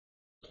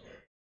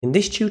In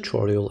this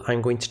tutorial,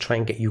 I'm going to try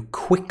and get you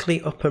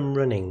quickly up and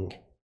running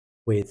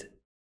with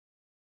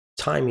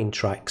timing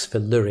tracks for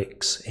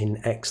lyrics in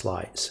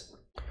xLights.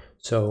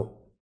 So,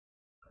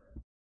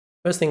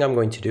 first thing I'm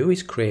going to do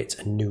is create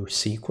a new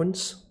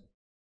sequence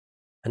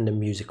and a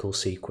musical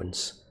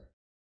sequence.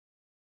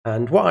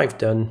 And what I've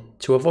done,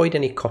 to avoid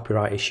any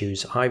copyright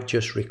issues, I've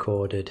just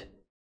recorded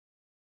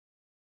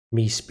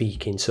me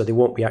speaking, so there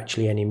won't be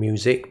actually any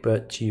music,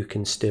 but you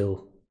can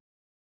still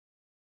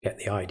get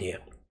the idea.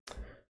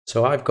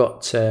 So I've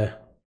got a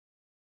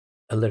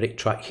lyric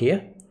track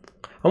here,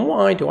 and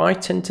what I do, I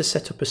tend to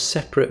set up a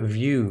separate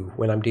view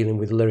when I'm dealing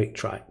with lyric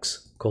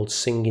tracks called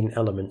singing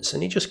elements,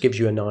 and it just gives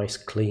you a nice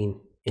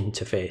clean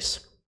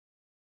interface.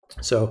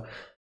 So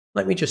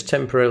let me just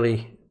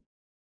temporarily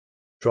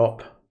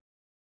drop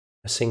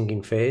a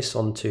singing face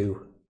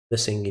onto the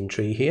singing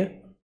tree here,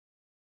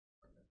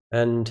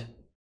 and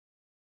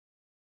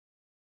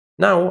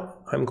now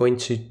I'm going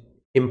to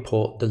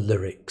import the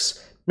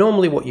lyrics.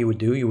 Normally what you would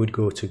do, you would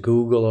go to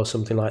Google or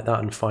something like that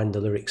and find the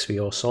lyrics for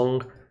your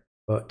song,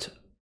 but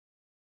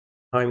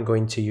I'm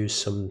going to use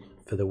some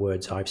for the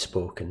words I've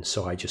spoken,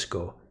 so I just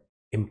go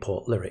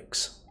import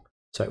lyrics.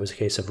 So it was a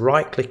case of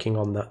right clicking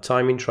on that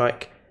timing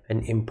track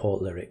and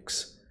import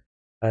lyrics,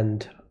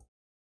 and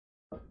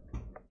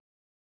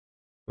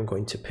I'm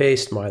going to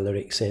paste my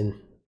lyrics in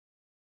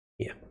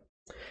here.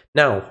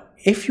 Now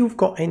if you've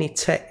got any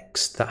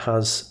text that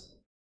has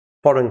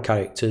foreign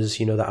characters,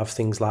 you know, that have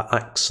things like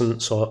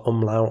accents or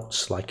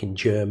umlauts, like in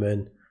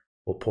German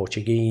or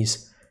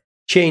Portuguese,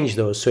 change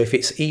those. So if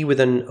it's E with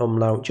an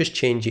umlaut, just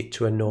change it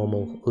to a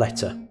normal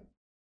letter.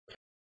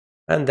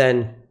 And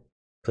then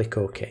click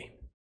OK.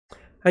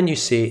 And you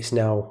see it's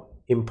now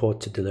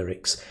imported the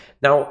lyrics.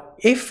 Now,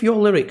 if your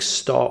lyrics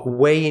start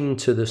way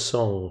into the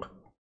song,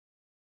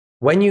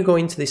 when you go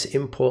into this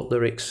import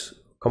lyrics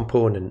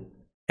component,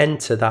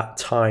 enter that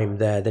time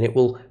there, then it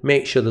will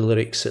make sure the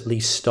lyrics at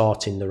least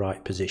start in the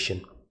right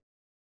position.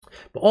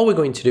 But all we're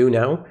going to do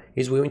now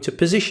is we're going to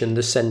position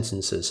the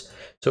sentences.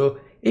 So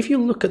if you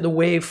look at the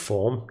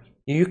waveform,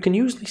 you can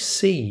usually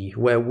see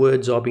where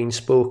words are being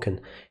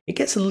spoken. It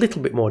gets a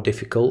little bit more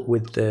difficult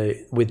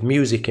with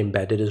music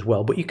embedded as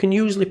well, but you can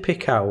usually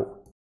pick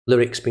out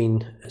lyrics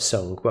being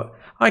sung. But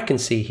I can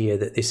see here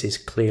that this is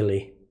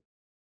clearly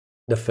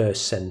the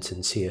first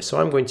sentence here.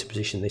 So I'm going to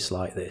position this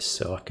like this.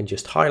 So I can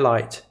just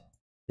highlight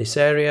this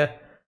area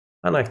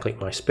and I click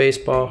my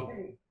spacebar.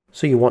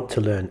 So you want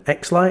to learn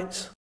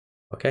xLights,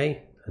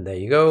 okay, and there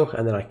you go,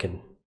 and then I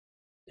can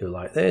do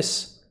like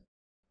this.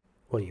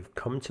 Well, you've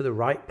come to the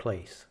right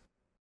place.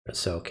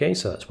 That's okay,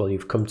 so that's, well,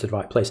 you've come to the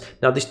right place.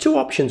 Now there's two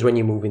options when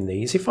you're moving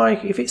these. If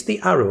it's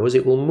the arrows,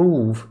 it will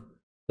move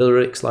the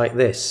lyrics like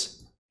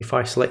this. If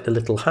I select the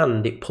little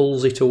hand, it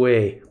pulls it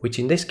away, which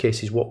in this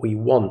case is what we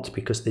want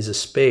because there's a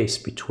space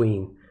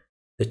between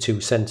the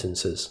two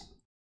sentences.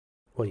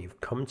 Well,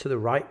 you've come to the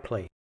right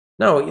place.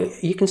 Now,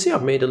 you can see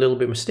I've made a little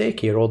bit of a mistake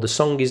here, or the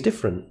song is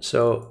different.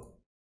 So,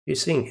 you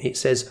see, it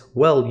says,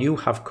 well, you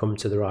have come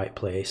to the right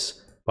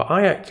place. But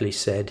I actually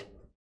said,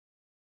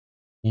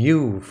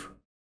 you've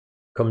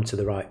come to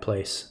the right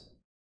place.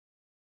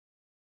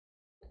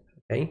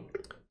 Okay,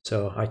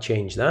 so I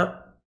change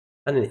that.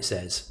 And then it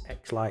says,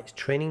 xLights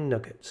training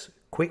nuggets,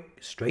 quick,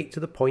 straight to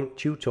the point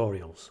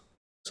tutorials.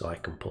 So I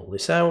can pull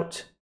this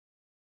out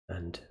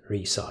and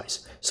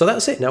resize. So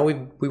that's it. Now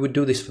we would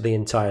do this for the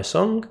entire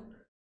song.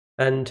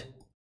 And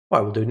what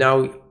I will do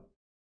now,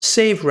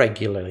 save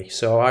regularly.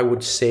 So I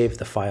would save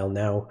the file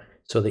now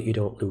so that you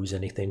don't lose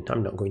anything.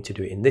 I'm not going to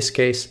do it in this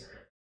case.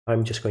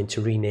 I'm just going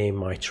to rename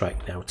my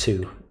track now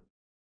to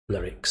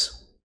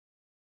lyrics.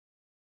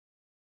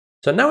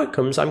 So now it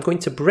comes, I'm going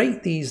to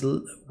break these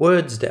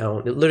words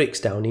down, the lyrics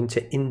down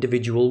into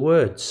individual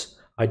words.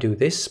 I do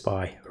this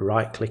by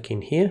right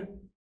clicking here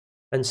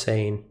and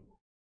saying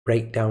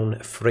break down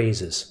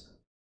phrases.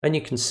 And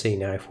you can see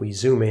now if we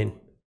zoom in,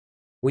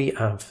 we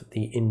have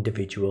the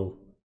individual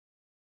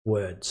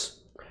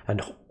words.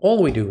 And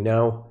all we do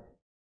now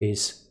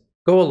is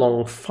go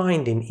along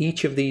finding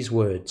each of these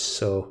words.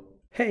 So,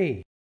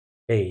 hey,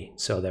 hey,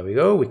 so there we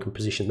go, we can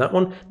position that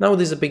one. Now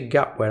there's a big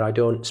gap where I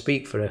don't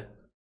speak for a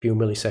few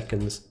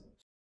milliseconds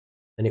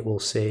and it will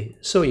say,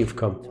 so you've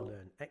come to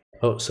learn.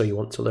 Oh, so you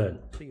want to learn.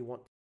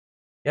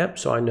 Yep,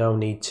 so I now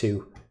need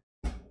to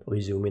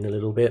probably zoom in a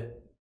little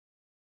bit.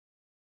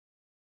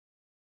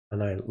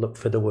 And I look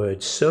for the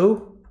word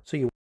so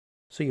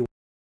you.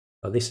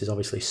 Oh, this is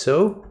obviously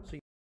so you,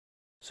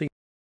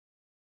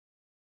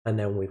 and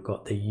then we've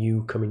got the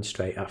you coming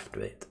straight after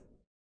it.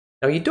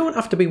 Now you don't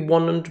have to be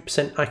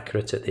 100%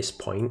 accurate at this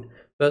point,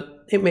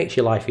 but it makes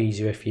your life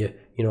easier if you're,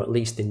 at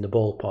least in the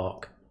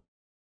ballpark.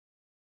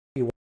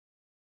 You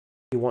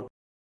want.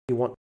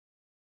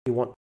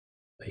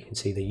 So you can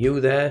see the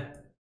you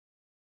there,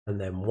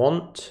 and then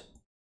want,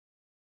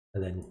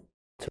 and then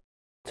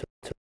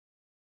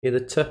here the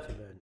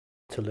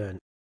to learn.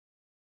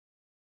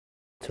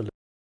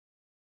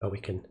 Or we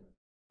can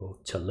go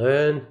to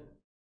learn,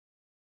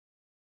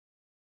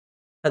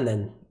 and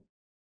then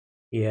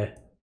here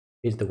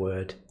is the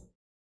word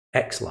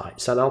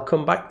xLights, and I'll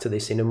come back to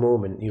this in a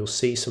moment. You'll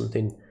see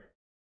something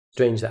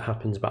strange that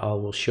happens, but I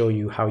will show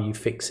you how you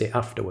fix it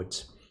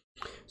afterwards.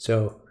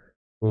 So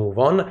move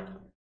on.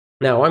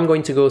 Now I'm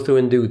going to go through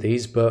and do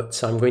these,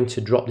 but I'm going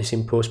to drop this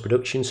in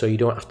post-production so you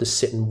don't have to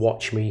sit and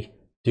watch me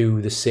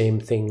do the same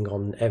thing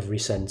on every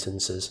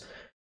sentence.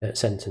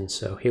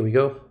 So here we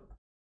go.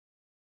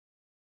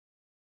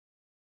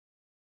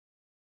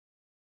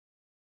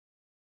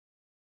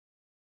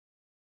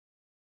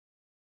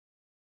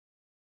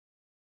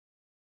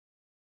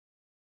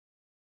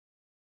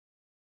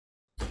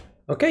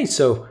 Okay,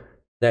 so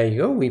there you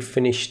go. We've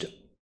finished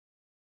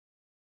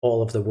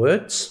all of the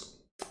words,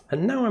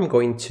 and now I'm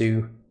going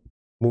to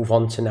move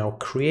on to now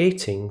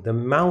creating the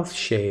mouth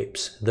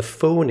shapes, the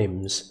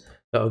phonemes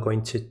that are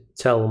going to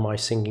tell my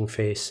singing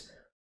face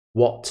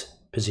what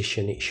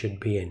position it should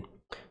be in.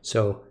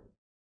 So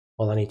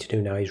all I need to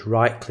do now is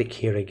right click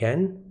here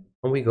again,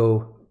 and we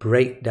go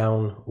break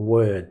down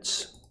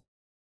words,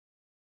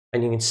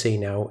 and you can see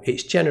now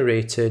it's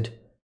generated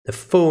the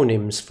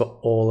phonemes for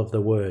all of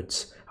the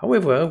words.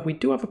 However, we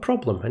do have a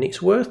problem, and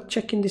it's worth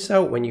checking this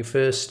out when you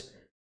first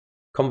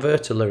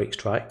convert a lyrics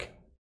track.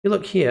 You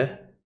look here,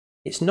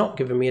 it's not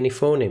giving me any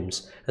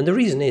phonemes, and the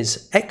reason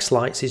is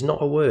xLights is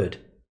not a word.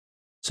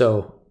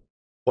 So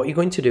what you're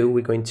going to do,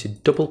 we're going to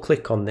double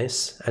click on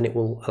this and it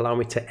will allow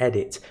me to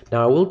edit.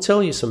 Now I will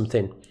tell you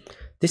something,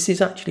 this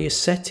is actually a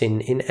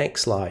setting in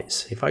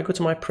xLights. If I go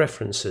to my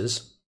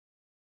preferences,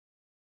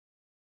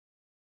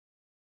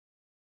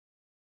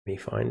 let me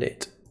find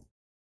it.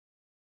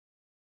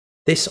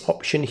 This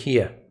option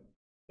here,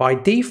 by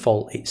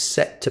default it's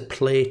set to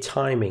play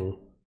timing.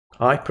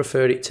 I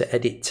prefer it to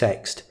edit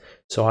text,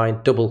 so I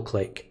double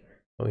click.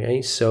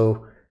 Okay,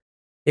 so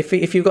if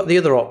you've got the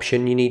other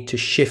option, you need to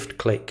shift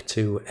click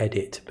to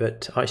edit,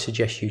 but I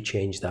suggest you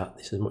change that.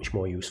 This is much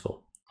more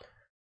useful.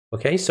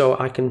 Okay, so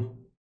what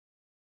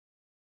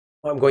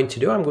I'm going to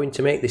do, I'm going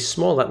to make this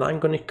smaller, and I'm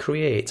going to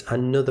create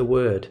another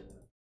word.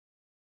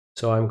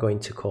 So I'm going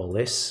to call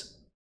this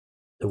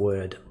the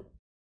word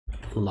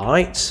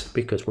lights,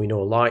 because we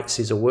know lights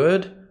is a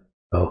word.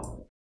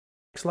 Oh,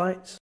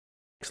 xLights,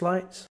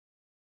 xLights,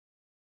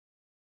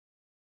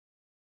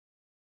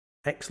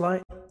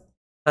 xLight,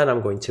 and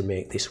I'm going to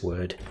make this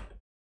word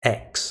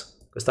X,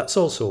 because that's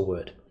also a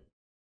word.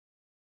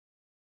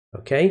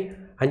 Okay,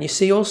 and you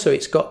see also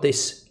it's got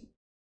this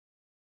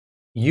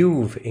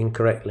U've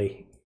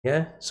incorrectly.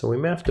 Yeah, so we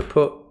may have to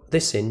put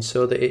this in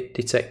so that it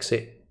detects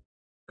it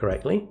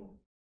correctly.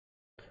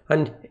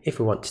 And if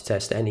we want to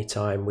test any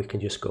time, we can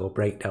just go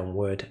breakdown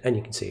word, and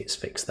you can see it's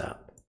fixed that.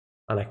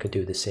 And I could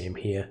do the same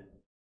here.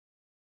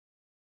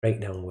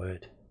 Breakdown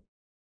word,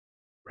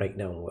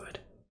 breakdown word.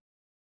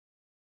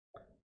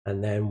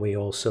 And then we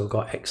also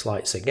got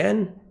xLights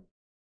again.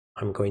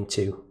 I'm going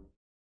to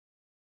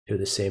do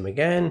the same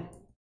again.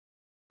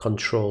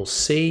 Control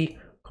C,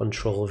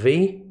 Control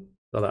V,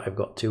 so that I've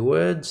got two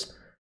words.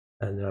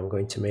 And then I'm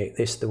going to make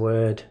this the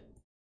word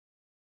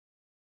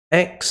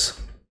X,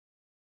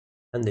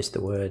 and this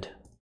the word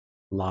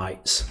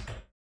lights.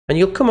 And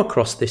you'll come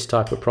across this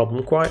type of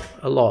problem quite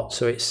a lot,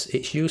 so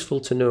it's useful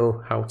to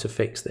know how to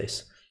fix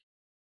this.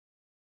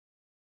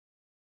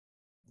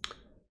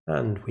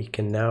 And we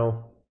can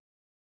now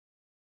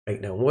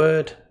breakdown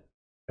word,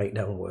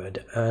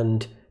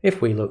 and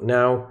if we look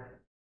now,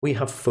 we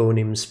have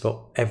phonemes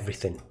for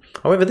everything.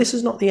 However, this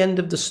is not the end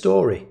of the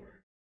story.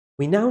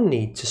 We now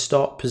need to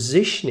start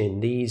positioning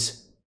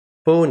these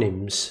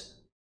phonemes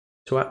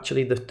to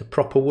actually the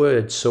proper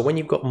words. So when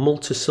you've got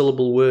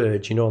multisyllable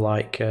words, you know,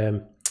 like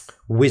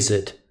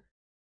wizard,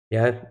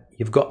 yeah,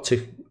 you've got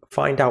to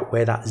find out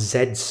where that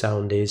Z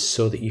sound is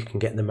so that you can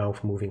get the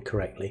mouth moving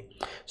correctly.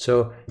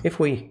 So if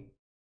we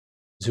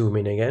zoom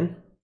in again,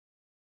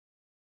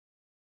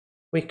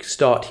 we can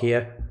start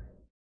here.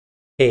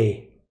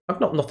 A. I've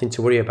got nothing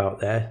to worry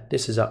about there.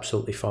 This is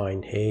absolutely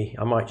fine. Hey,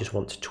 I might just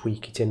want to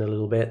tweak it in a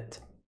little bit.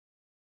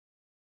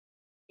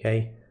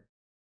 Okay.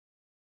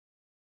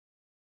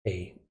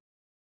 A.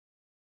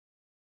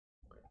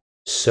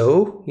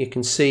 So you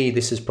can see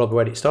this is probably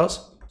where it starts.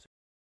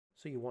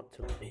 So you want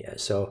to, yeah,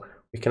 so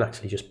we can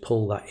actually just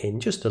pull that in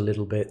just a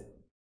little bit,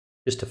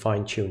 just to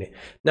fine tune it.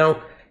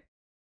 Now,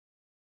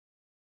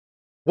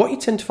 what you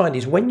tend to find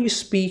is when you're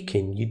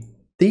speaking,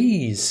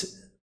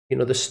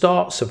 the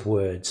starts of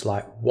words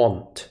like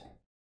want,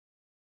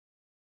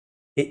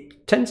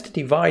 it tends to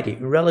divide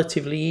it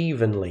relatively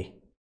evenly.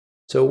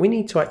 So we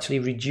need to actually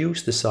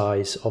reduce the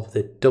size of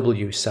the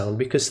W sound,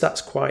 because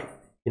that's quite,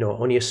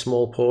 only a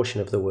small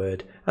portion of the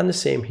word. And the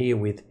same here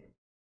with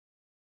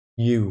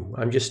you.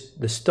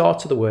 The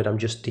start of the word, I'm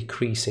just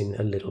decreasing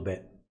a little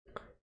bit.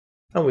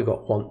 And we've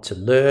got want to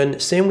learn.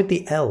 Same with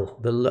the L.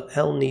 The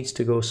L needs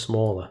to go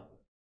smaller.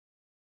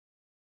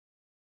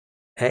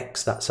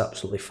 X, that's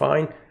absolutely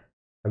fine.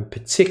 And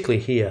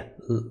particularly here,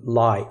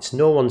 lights.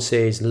 No one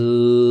says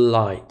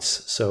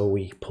lights. So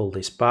we pull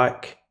this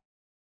back.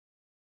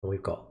 And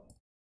we've got,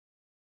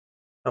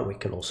 and we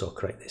can also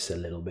correct this a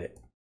little bit,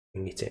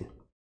 bring it in.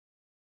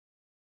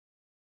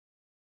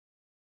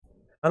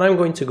 And I'm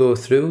going to go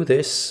through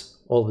this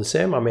all the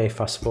same. I may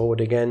fast forward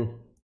again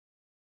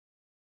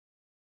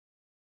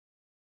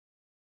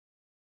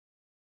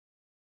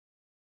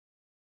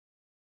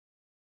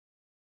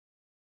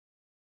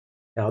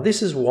Now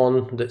this is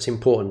one that's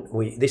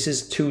important. This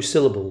is 2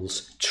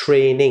 syllables,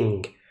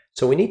 training.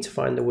 So we need to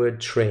find the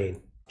word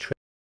train.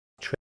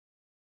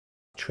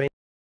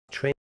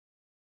 Train.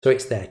 So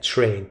it's there,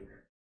 train.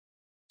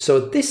 So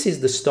this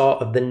is the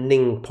start of the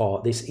ning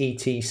part, this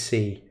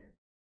ETC,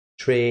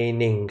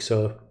 training.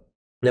 So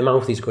the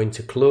mouth is going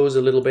to close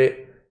a little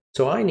bit.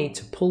 So I need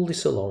to pull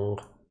this along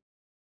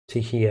to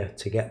here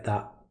to get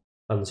that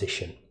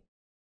transition.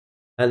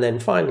 And then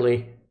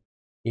finally,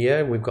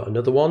 yeah, we've got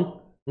another one,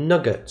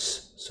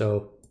 nuggets.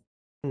 So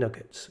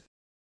nuggets,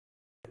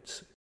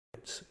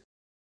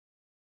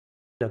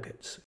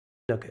 nuggets.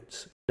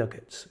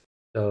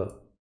 So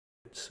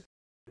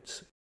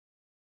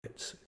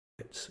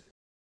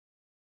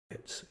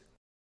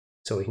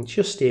so we can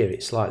just hear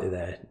it slightly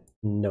there,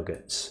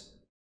 nuggets.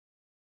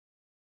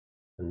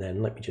 And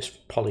then let me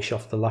just polish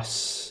off the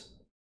last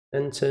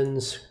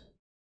sentence.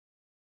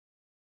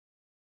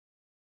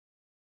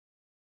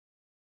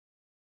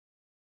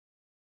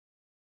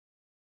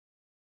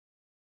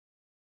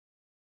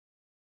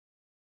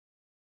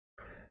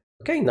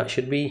 Okay, that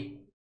should be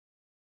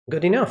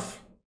good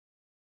enough.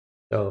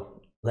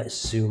 So let's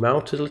zoom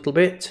out a little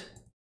bit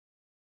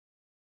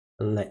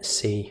and let's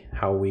see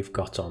how we've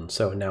got on.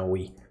 So now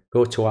we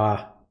go to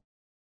our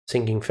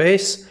singing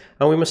face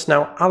and we must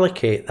now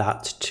allocate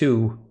that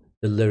to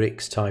the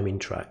lyrics timing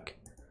track.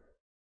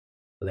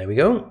 So there we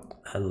go,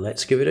 and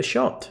let's give it a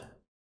shot.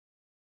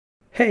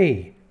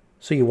 Hey,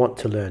 so you want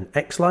to learn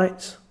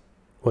xLights?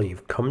 Well,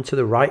 you've come to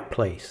the right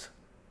place.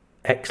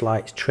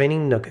 xLights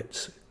Training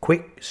Nuggets,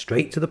 quick,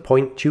 straight to the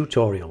point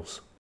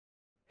tutorials.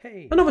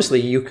 Hey. And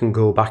obviously you can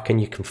go back and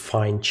you can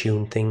fine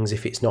tune things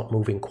if it's not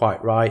moving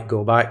quite right,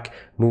 go back,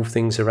 move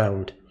things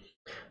around.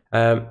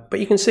 But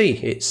you can see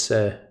it's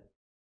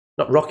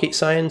not rocket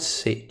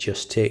science, it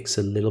just takes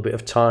a little bit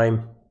of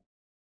time,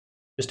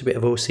 just a bit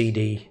of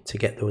OCD to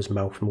get those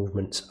mouth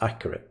movements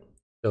accurate.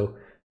 So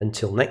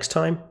until next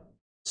time,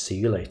 see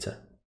you later.